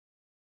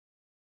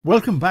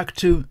Welcome back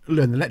to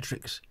Learn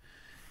Electrics.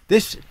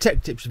 This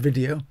Tech Tips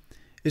video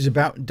is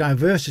about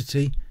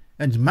diversity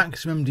and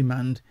maximum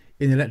demand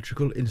in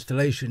electrical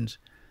installations,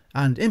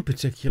 and in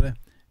particular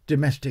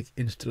domestic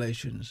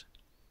installations.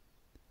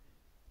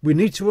 We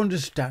need to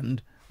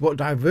understand what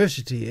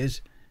diversity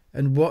is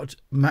and what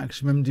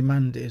maximum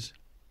demand is,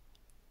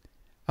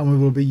 and we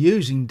will be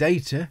using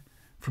data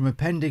from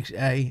Appendix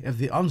A of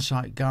the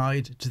on-site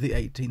guide to the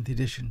 18th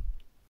edition.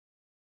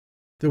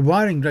 The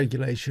wiring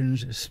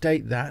regulations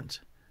state that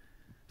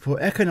for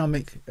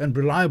economic and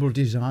reliable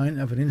design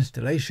of an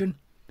installation,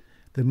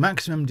 the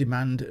maximum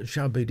demand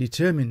shall be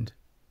determined,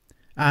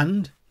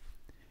 and,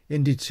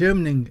 in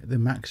determining the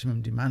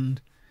maximum demand,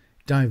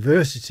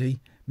 diversity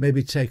may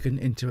be taken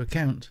into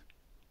account.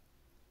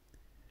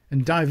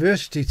 And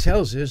diversity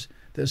tells us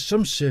that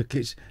some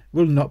circuits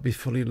will not be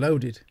fully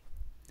loaded.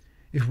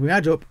 If we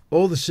add up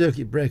all the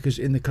circuit breakers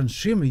in the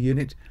consumer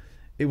unit,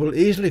 it will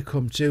easily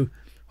come to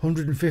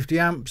 150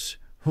 amps,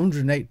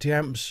 180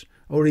 amps,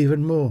 or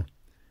even more.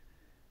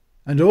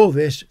 And all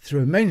this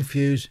through a main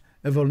fuse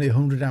of only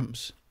 100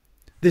 amps.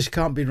 This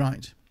can't be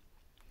right.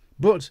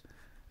 But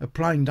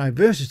applying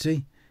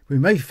diversity, we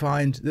may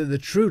find that the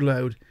true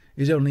load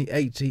is only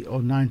 80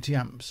 or 90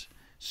 amps.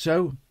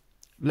 So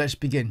let's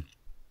begin.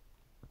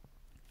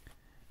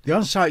 The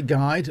on-site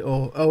guide,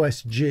 or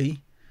OSG,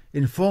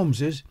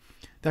 informs us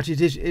that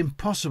it is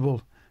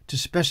impossible to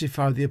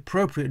specify the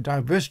appropriate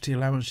diversity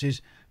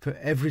allowances for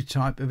every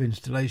type of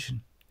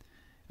installation,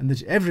 and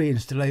that every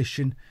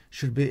installation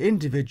should be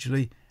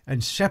individually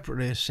and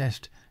separately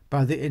assessed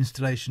by the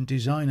installation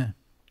designer.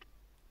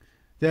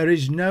 There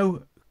is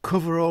no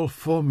cover-all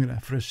formula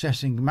for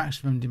assessing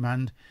maximum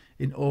demand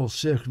in all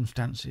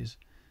circumstances,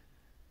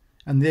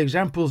 and the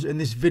examples in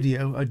this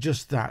video are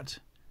just that,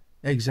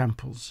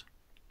 examples.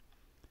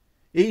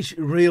 Each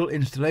real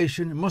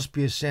installation must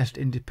be assessed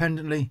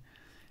independently,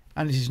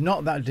 and it is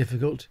not that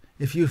difficult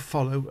if you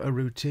follow a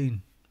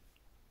routine.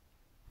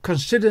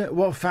 Consider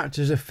what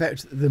factors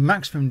affect the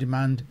maximum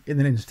demand in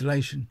an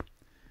installation.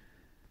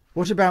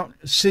 What about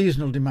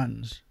seasonal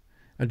demands?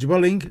 A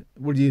dwelling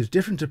will use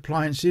different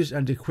appliances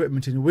and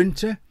equipment in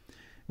winter,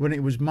 when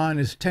it was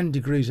minus 10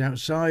 degrees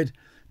outside,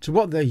 to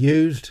what they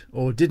used,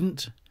 or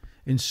didn't,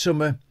 in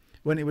summer,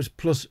 when it was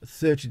plus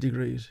 30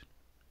 degrees.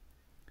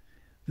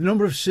 The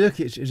number of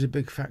circuits is a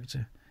big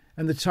factor,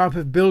 and the type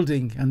of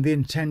building and the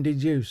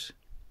intended use.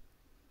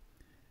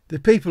 The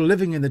people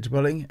living in the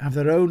dwelling have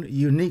their own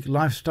unique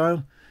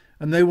lifestyle,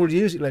 and they will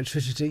use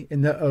electricity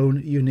in their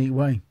own unique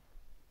way.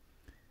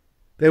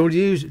 They will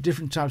use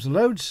different types of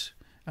loads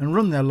and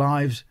run their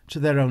lives to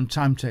their own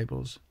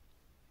timetables.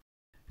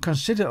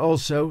 Consider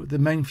also the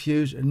main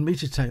fuse and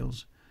meter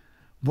tails.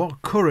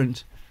 What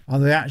current are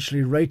they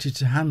actually rated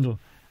to handle,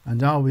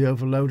 and are we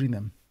overloading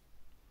them?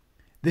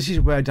 This is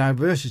where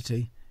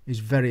diversity is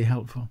very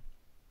helpful.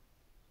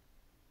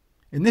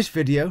 In this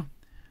video,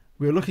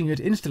 we are looking at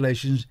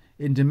installations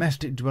in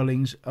domestic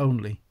dwellings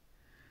only.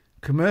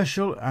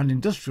 Commercial and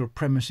industrial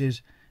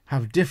premises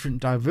have different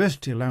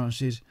diversity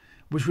allowances,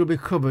 which will be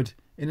covered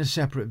in a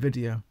separate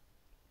video.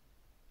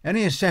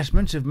 Any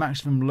assessment of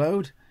maximum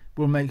load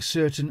will make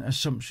certain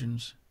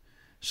assumptions,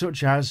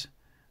 such as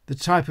the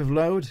type of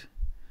load,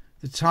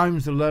 the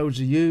times the loads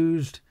are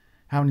used,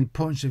 how many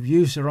points of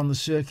use are on the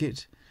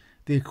circuit,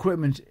 the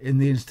equipment in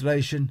the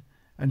installation,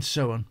 and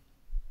so on.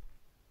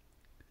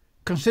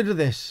 Consider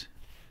this.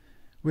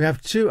 We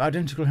have two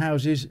identical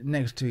houses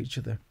next to each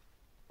other.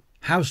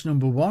 House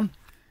number 1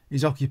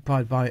 is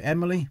occupied by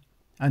Emily,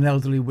 an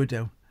elderly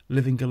widow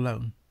living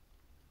alone.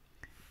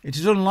 It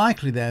is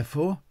unlikely,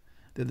 therefore,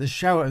 that the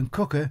shower and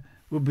cooker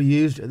will be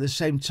used at the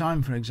same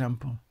time, for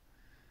example.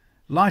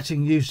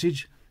 Lighting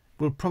usage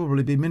will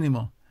probably be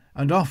minimal,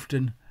 and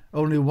often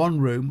only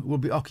one room will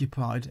be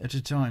occupied at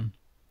a time.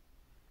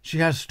 She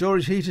has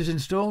storage heaters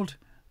installed,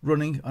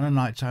 running on a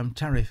nighttime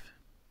tariff.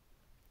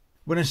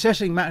 When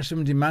assessing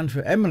maximum demand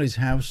for Emily's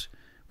house,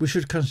 we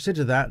should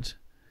consider that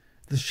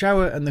the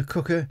shower and the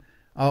cooker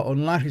are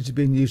unlikely to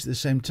be used at the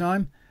same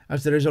time,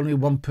 as there is only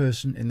one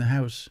person in the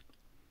house.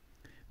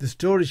 The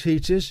storage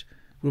heaters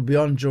will be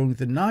on during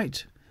the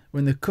night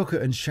when the cooker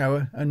and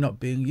shower are not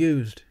being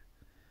used.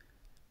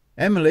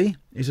 Emily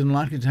is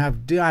unlikely to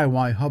have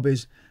DIY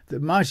hobbies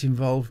that might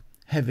involve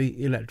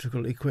heavy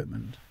electrical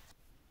equipment.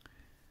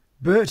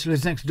 Bert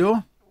lives next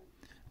door.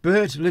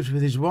 Bert lives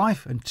with his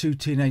wife and 2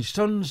 teenage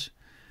sons,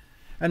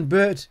 and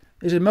Bert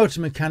is a motor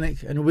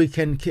mechanic and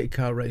weekend kit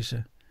car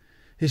racer.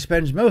 He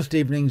spends most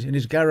evenings in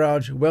his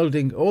garage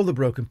welding all the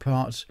broken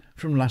parts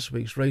from last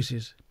week's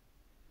races.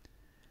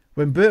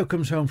 When Bert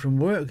comes home from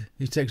work,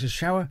 he takes a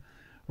shower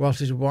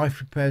whilst his wife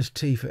prepares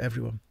tea for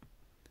everyone.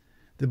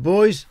 The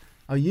boys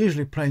are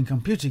usually playing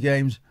computer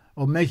games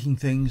or making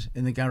things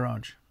in the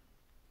garage.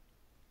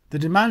 The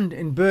demand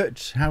in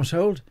Bert's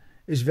household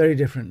is very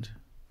different.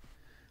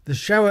 The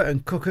shower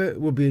and cooker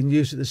will be in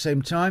use at the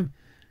same time,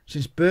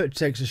 since Bert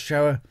takes a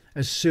shower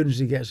as soon as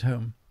he gets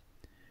home.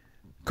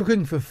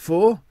 Cooking for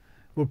 4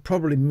 will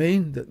probably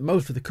mean that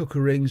most of the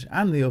cooker rings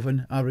and the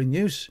oven are in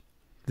use.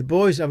 The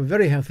boys have a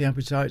very healthy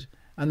appetite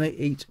and they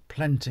eat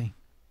plenty.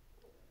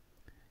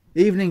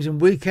 Evenings and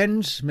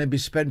weekends may be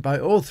spent by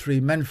all three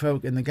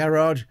menfolk in the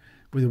garage,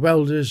 with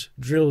welders,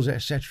 drills,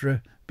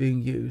 etc.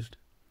 being used.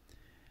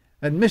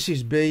 And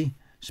Mrs. B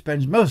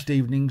spends most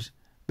evenings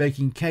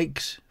baking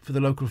cakes for the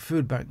local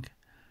food bank,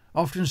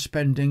 often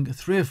spending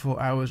 3 or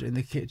 4 hours in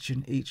the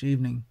kitchen each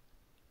evening.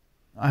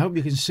 I hope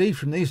you can see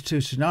from these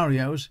two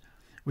scenarios,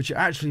 which are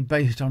actually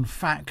based on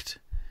fact,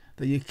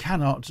 that you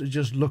cannot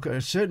just look at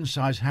a certain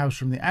size house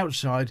from the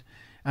outside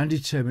and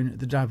determine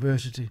the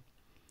diversity.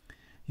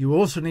 You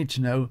also need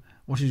to know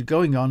what is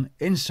going on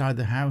inside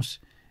the house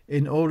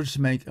in order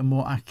to make a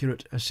more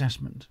accurate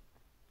assessment.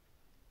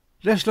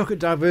 Let's look at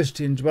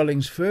diversity in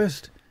dwellings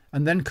first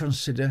and then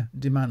consider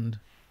demand.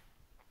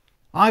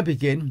 I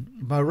begin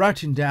by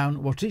writing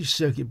down what each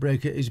circuit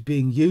breaker is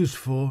being used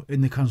for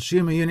in the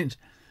consumer unit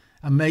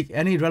and make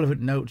any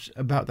relevant notes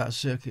about that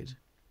circuit.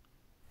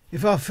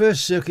 If our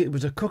first circuit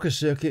was a cooker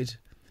circuit,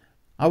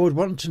 I would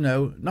want to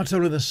know not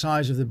only the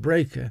size of the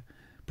breaker,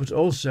 but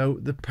also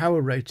the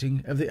power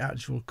rating of the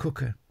actual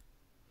cooker.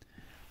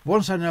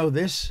 Once I know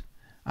this,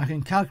 I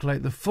can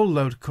calculate the full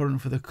load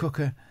current for the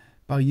cooker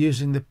by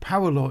using the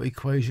power law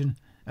equation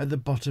at the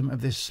bottom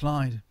of this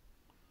slide.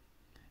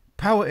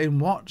 Power in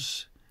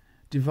watts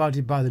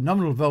divided by the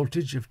nominal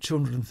voltage of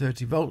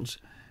 230 volts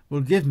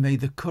will give me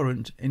the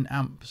current in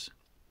amps.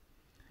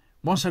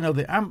 Once I know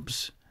the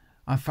amps,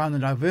 I find the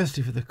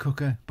diversity for the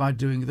cooker by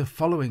doing the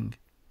following.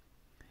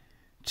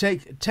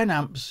 Take 10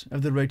 amps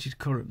of the rated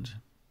current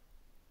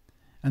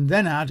and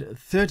then add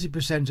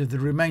 30% of the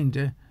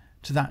remainder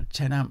to that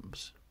 10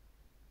 amps.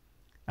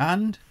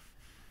 And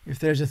if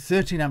there is a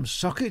 13 amp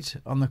socket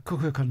on the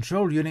cooker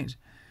control unit,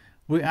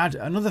 we add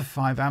another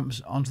 5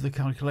 amps onto the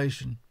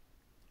calculation.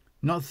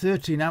 Not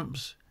 13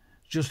 amps,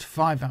 just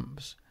 5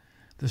 amps.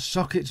 The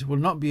socket will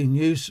not be in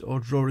use or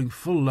drawing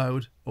full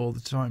load all the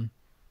time.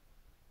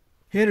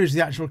 Here is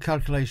the actual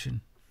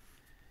calculation.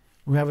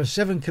 We have a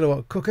 7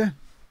 kilowatt cooker.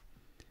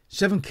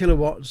 7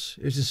 kilowatts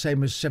is the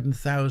same as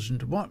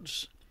 7,000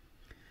 watts.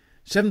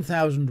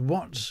 7,000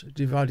 watts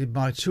divided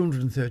by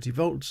 230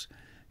 volts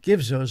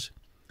gives us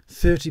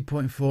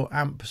 30.4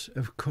 amps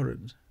of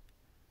current.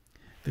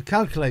 The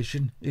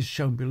calculation is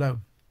shown below.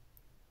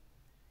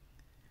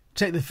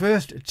 Take the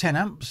first 10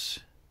 amps,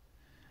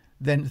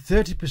 then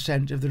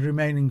 30% of the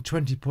remaining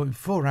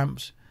 20.4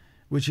 amps,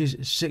 which is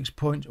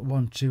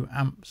 6.12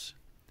 amps.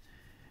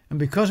 And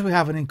because we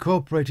have an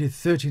incorporated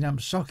 13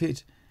 amp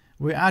socket,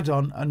 we add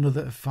on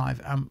another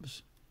 5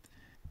 amps.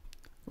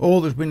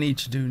 All that we need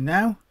to do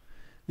now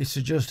is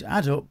to just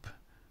add up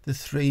the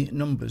three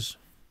numbers.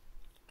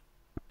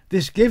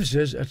 This gives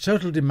us a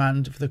total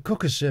demand for the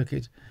cooker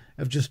circuit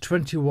of just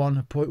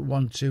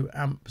 21.12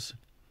 amps.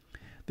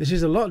 This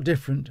is a lot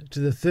different to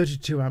the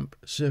 32 amp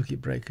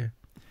circuit breaker.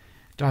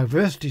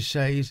 Diversity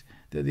says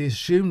that the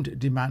assumed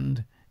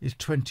demand is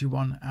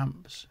 21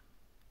 amps.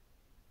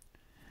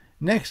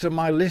 Next on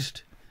my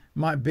list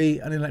might be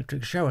an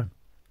electric shower.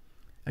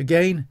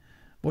 Again,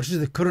 what is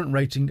the current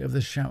rating of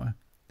the shower?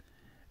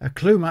 A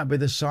clue might be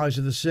the size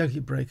of the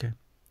circuit breaker.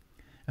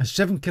 A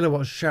 7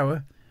 kilowatt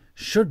shower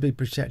should be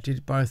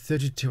protected by a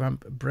 32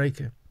 amp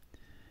breaker,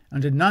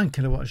 and a 9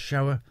 kilowatt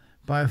shower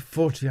by a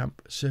 40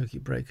 amp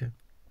circuit breaker.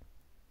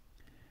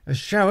 A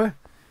shower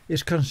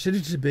is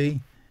considered to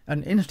be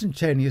an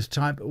instantaneous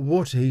type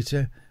water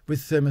heater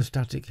with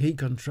thermostatic heat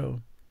control.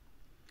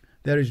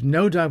 There is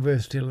no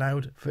diversity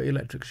allowed for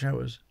electric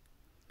showers.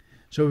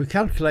 So we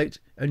calculate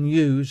and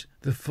use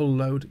the full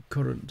load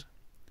current.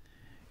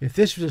 If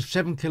this was a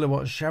 7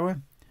 kilowatt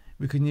shower,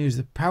 we can use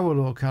the power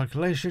law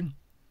calculation.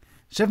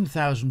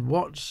 7,000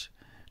 watts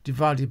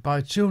divided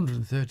by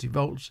 230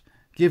 volts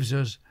gives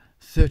us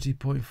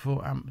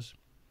 30.4 amps.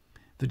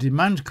 The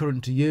demand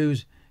current to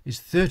use is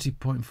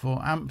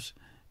 30.4 amps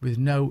with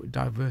no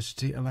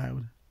diversity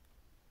allowed.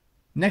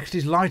 Next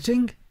is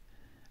lighting,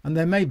 and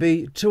there may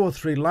be 2 or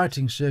 3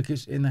 lighting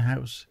circuits in the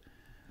house.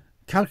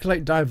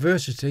 Calculate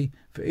diversity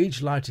for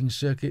each lighting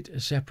circuit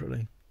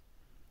separately.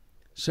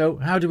 So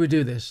how do we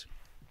do this?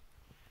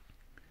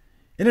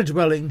 In a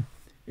dwelling,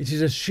 it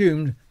is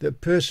assumed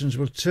that persons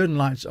will turn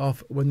lights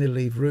off when they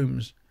leave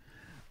rooms.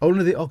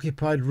 Only the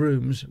occupied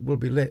rooms will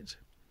be lit.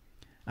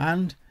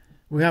 And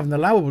we have an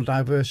allowable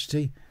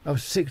diversity of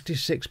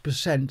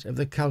 66% of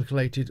the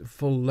calculated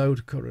full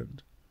load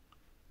current.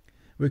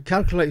 We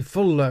calculate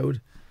full load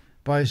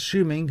by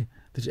assuming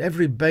that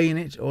every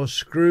bayonet or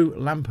screw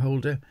lamp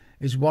holder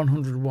is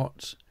 100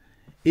 watts,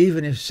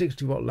 even if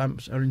 60 watt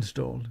lamps are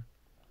installed.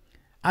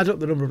 Add up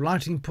the number of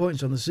lighting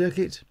points on the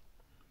circuit,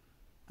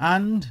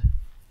 and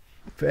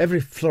for every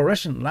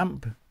fluorescent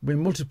lamp we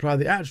multiply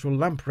the actual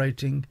lamp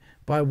rating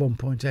by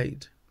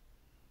 1.8.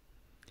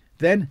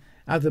 Then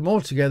add them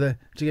all together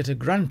to get a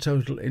grand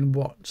total in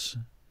watts.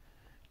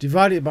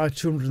 Divide it by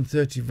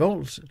 230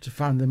 volts to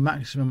find the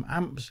maximum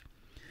amps,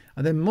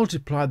 and then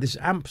multiply this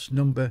amps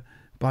number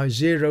by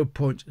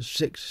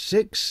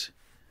 0.66,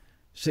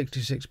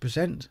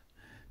 66%,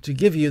 to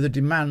give you the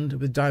demand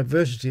with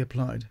diversity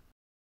applied.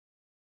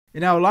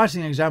 In our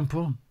lighting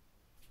example,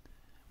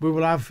 we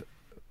will have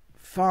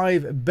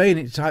 5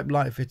 bayonet type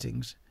light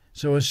fittings,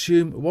 so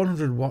assume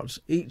 100 watts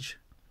each.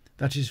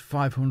 that is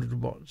 500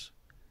 watts.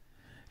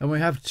 And we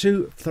have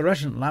two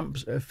fluorescent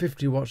lamps at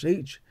 50 watts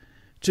each.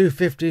 Two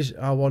 50s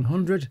are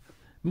 100,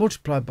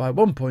 multiplied by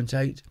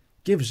 1.8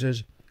 gives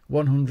us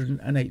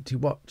 180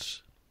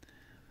 watts.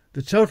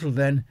 The total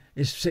then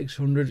is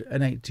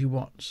 680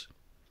 watts.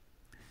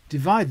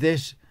 Divide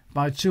this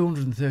by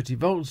 230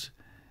 volts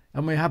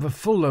and we have a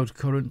full load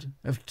current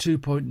of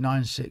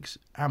 2.96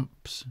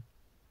 amps.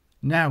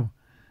 Now,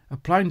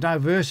 applying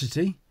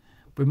diversity,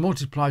 we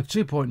multiply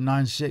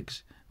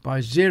 2.96 by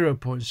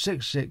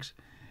 0.66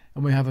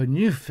 and we have a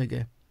new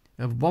figure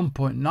of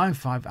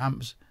 1.95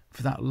 amps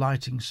for that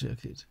lighting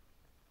circuit.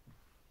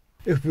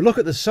 If we look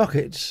at the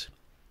sockets,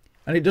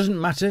 and it doesn't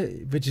matter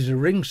if it is a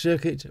ring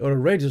circuit or a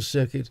radial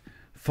circuit,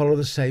 follow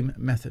the same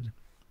method.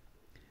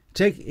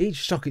 Take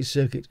each socket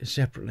circuit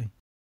separately.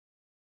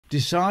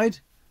 Decide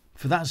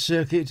for that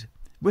circuit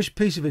which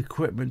piece of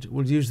equipment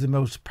will use the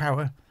most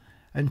power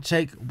and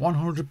take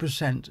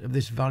 100% of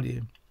this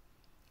value.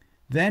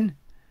 Then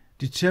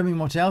determine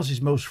what else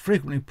is most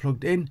frequently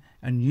plugged in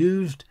and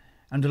used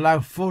and allow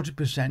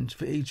 40%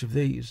 for each of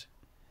these.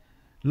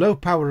 Low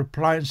power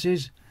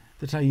appliances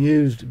that are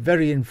used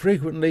very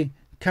infrequently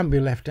can be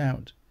left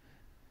out.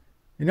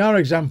 In our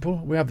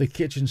example, we have the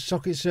kitchen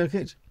socket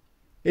circuit.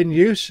 In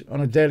use on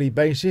a daily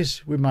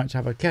basis, we might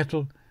have a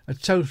kettle, a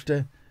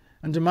toaster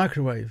and a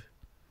microwave.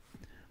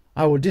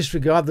 I will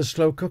disregard the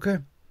slow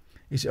cooker.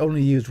 It's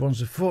only used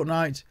once a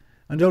fortnight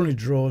and only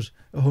draws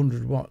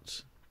 100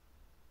 watts.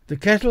 The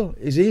kettle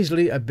is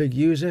easily a big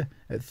user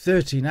at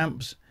 13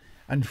 amps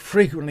and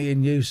frequently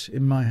in use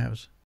in my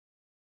house.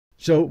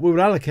 So we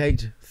will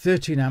allocate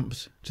 13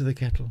 amps to the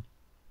kettle.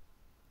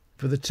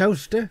 For the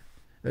toaster,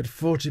 at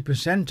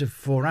 40% of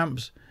 4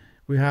 amps,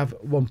 we have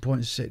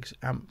 1.6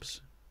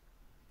 amps.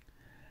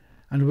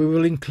 And we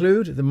will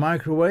include the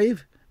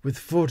microwave with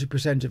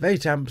 40% of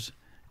 8 amps,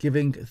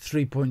 giving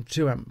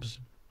 3.2 amps.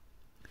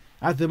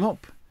 Add them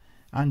up,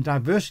 and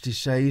diversity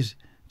says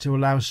to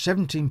allow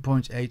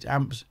 17.8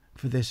 amps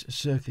for this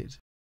circuit.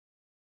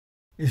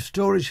 If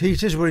storage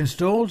heaters were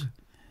installed,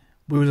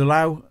 we would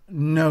allow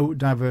no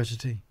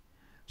diversity.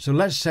 So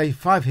let's say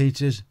 5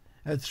 heaters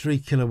at 3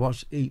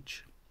 kilowatts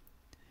each.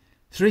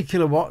 3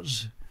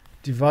 kilowatts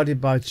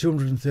divided by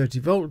 230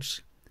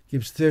 volts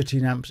gives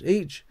 13 amps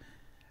each,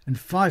 and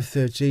 5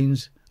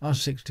 13s are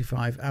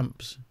 65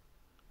 amps.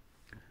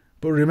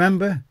 But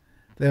remember,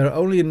 they are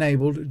only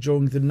enabled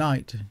during the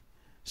night,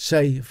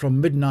 say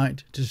from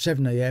midnight to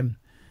 7 AM,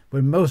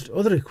 when most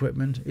other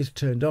equipment is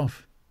turned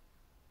off.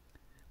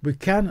 We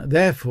can,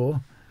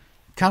 therefore,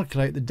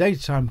 calculate the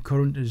daytime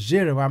current as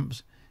 0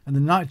 amps and the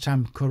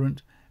nighttime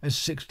current as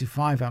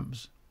 65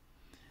 amps.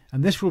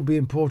 And this will be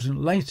important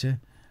later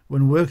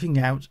when working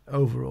out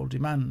overall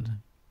demand.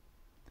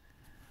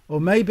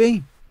 Or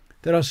maybe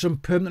there are some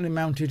permanently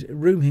mounted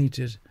room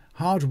heaters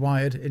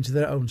hardwired into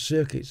their own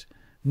circuits,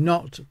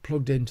 not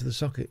plugged into the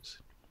sockets.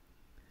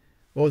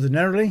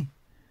 Ordinarily,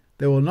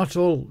 they will not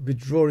all be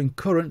drawing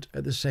current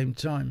at the same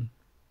time.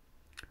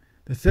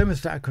 The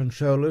thermostat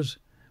controllers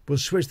will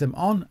switch them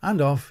on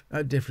and off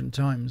at different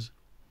times.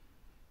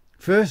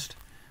 First,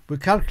 we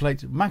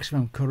calculate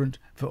maximum current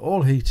for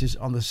all heaters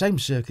on the same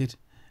circuit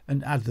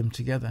and add them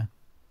together.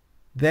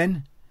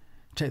 Then,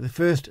 take the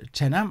first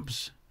 10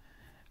 amps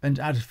and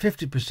add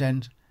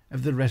 50%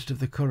 of the rest of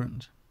the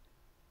current.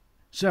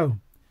 So,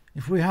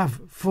 if we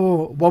have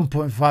 4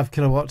 1.5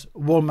 kilowatt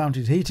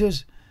wall-mounted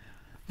heaters,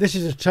 this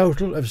is a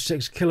total of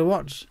 6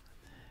 kilowatts,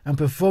 and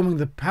performing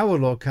the power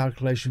law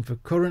calculation for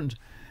current,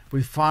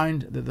 we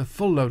find that the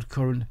full load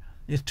current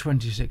is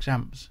 26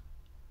 amps.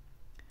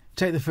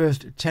 Take the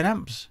first 10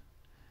 amps,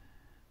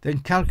 then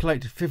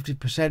calculate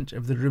 50%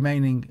 of the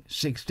remaining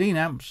 16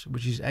 amps,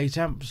 which is 8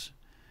 amps.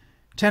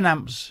 10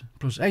 amps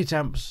plus 8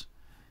 amps,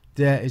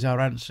 there is our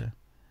answer.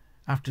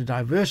 After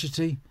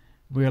diversity,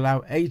 we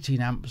allow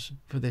 18 amps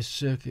for this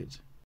circuit.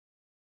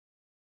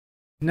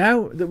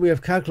 Now that we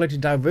have calculated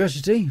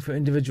diversity for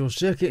individual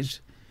circuits,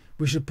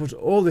 we should put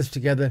all this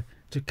together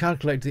to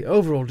calculate the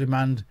overall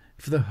demand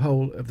for the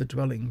whole of the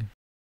dwelling.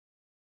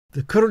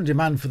 The current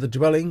demand for the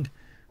dwelling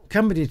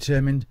can be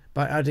determined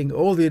by adding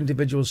all the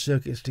individual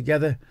circuits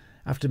together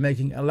after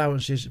making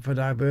allowances for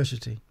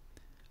diversity,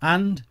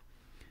 and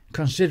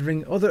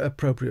considering other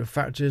appropriate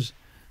factors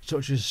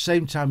such as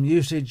same-time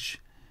usage,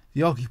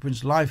 the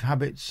occupant's life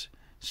habits,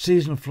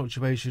 seasonal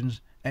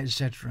fluctuations,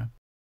 etc.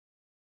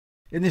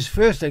 In this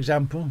first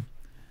example,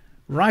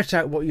 write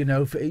out what you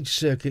know for each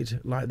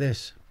circuit like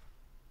this: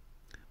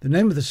 the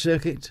name of the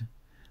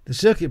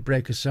circuit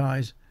breaker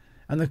size,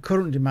 and the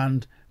current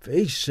demand for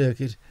each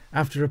circuit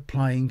after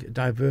applying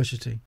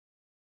diversity.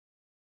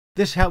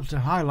 This helps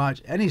to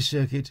highlight any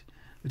circuit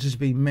that has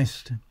been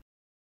missed.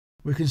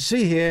 We can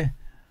see here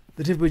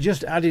that if we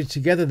just added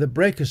together the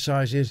breaker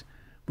sizes,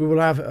 we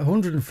will have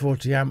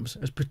 140 amps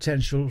as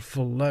potential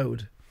full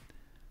load.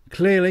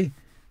 Clearly,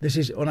 this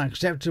is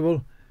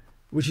unacceptable,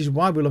 which is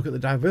why we look at the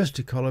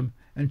diversity column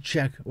and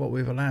check what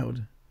we've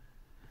allowed.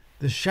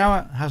 The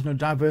shower has no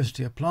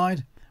diversity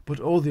applied, but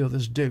all the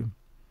others do,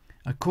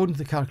 according to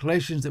the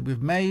calculations that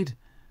we've made,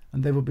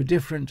 and they will be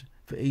different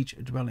for each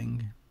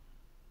dwelling.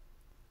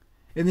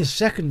 In this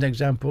second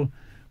example,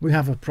 we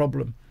have a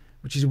problem,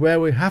 which is where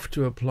we have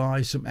to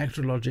apply some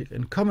extra logic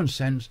and common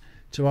sense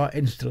to our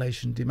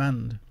installation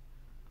demand.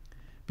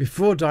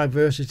 Before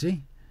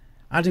diversity,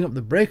 adding up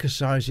the breaker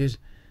sizes,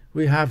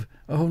 we have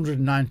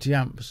 190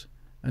 amps,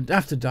 and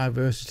after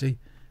diversity,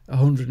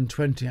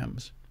 120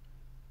 amps.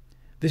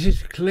 This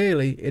is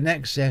clearly in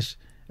excess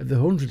of the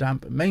 100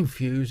 amp main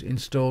fuse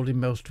installed in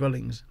most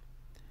dwellings.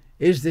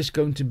 Is this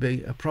going to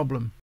be a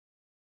problem?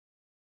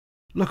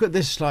 Look at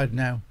this slide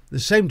now. The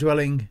same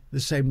dwelling, the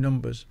same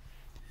numbers.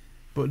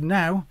 But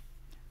now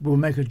we'll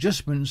make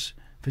adjustments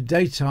for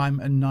daytime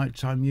and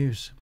nighttime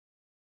use.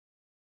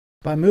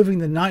 By moving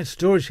the night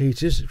storage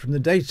heaters from the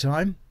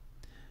daytime,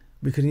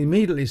 we can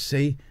immediately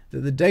see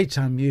that the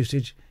daytime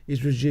usage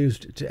is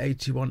reduced to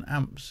 81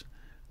 amps,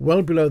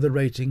 well below the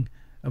rating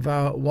of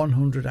our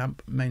 100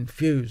 amp main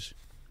fuse.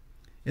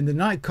 In the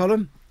night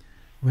column,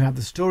 we have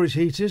the storage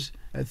heaters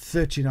at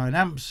 39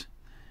 amps,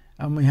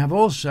 and we have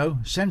also,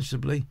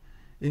 sensibly,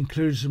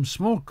 included some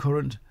small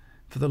current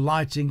for the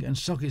lighting and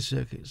socket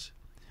circuits.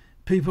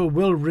 People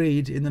will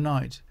read in the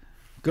night,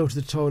 go to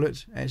the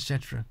toilet,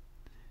 etc.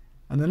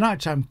 And the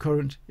nighttime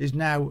current is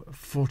now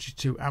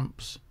 42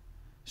 amps.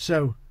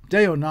 So,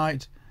 day or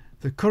night,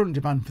 the current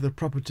demand for the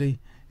property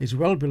is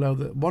well below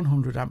the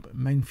 100 amp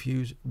main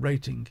fuse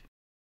rating.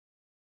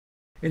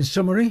 In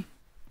summary,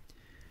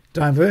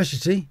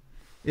 diversity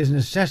is an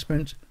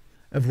assessment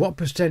of what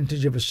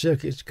percentage of a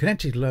circuit's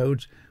connected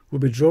loads will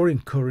be drawing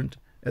current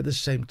at the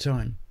same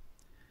time.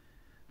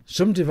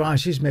 Some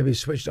devices may be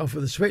switched off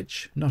at the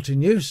switch, not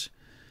in use.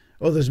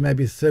 Others may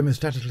be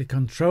thermostatically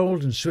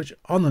controlled and switch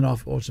on and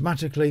off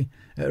automatically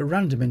at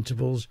random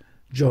intervals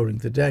during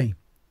the day.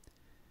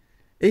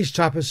 Each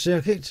type of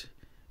circuit,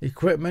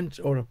 equipment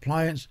or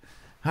appliance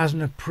has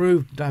an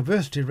approved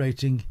diversity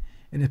rating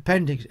in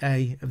Appendix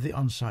A of the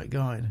on-site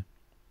guide.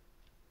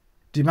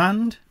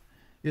 Demand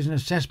is an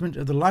assessment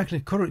of the likely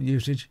current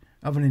usage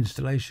of an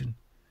installation.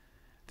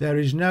 There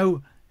is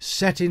no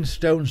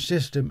set-in-stone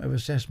system of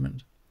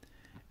assessment.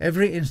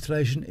 Every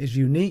installation is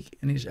unique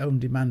in its own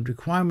demand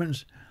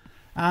requirements,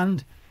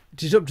 and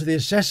it is up to the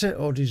assessor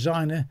or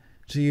designer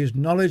to use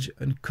knowledge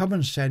and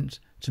common sense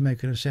to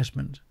make an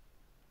assessment.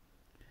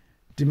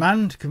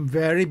 Demand can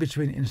vary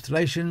between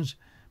installations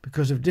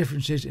because of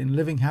differences in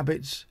living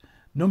habits,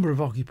 number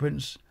of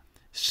occupants,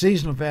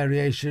 seasonal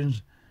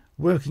variations,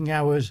 working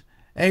hours,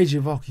 age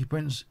of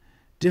occupants,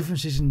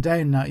 differences in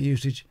day and night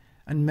usage,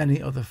 and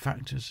many other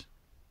factors.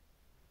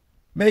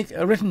 Make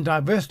a written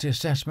diversity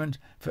assessment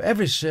for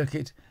every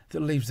circuit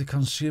that leaves the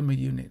consumer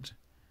unit.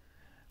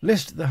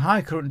 List the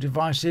high current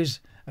devices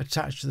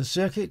attached to the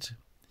circuit,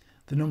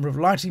 the number of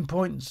lighting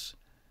points,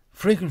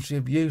 frequency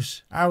of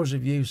use, hours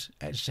of use,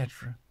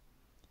 etc.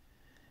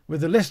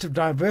 With a list of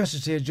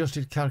diversity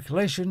adjusted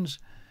calculations,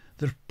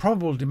 the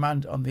probable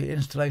demand on the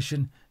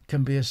installation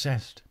can be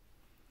assessed.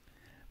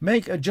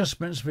 Make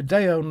adjustments for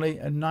day-only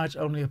and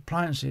night-only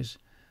appliances,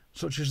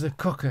 such as the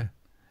cooker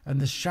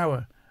and the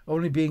shower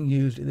only being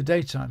used in the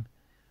daytime,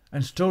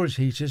 and storage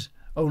heaters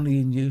only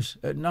in use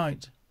at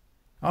night.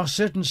 Are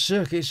certain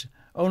circuits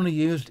only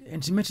used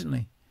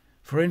intermittently,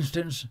 for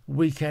instance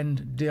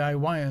weekend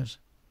DIYers?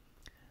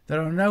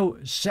 There are no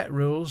set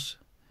rules,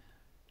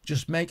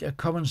 just make a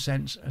common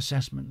sense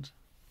assessment.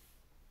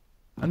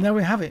 And there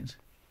we have it.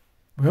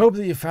 We hope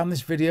that you found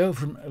this video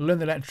from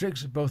Learn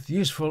Electrics both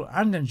useful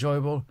and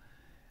enjoyable,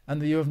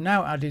 and that you have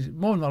now added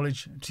more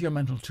knowledge to your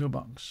mental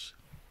toolbox.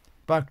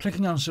 By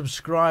clicking on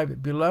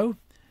subscribe below,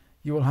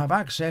 you will have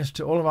access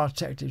to all of our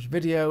Tech Tips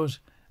videos,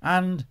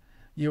 and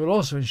you will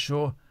also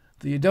ensure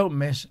that you don't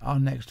miss our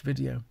next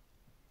video.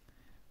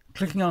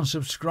 Clicking on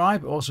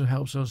subscribe also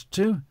helps us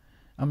too,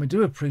 and we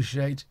do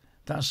appreciate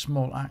that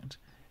small act.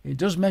 It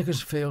does make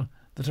us feel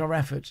that our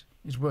effort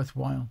is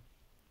worthwhile.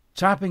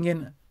 Typing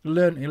in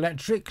Learn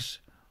Electrics,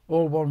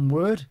 all one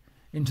word,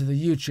 into the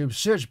YouTube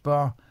search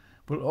bar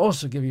will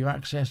also give you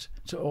access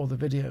to all the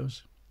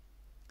videos.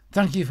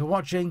 Thank you for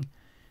watching,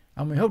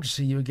 and we hope to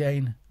see you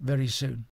again very soon.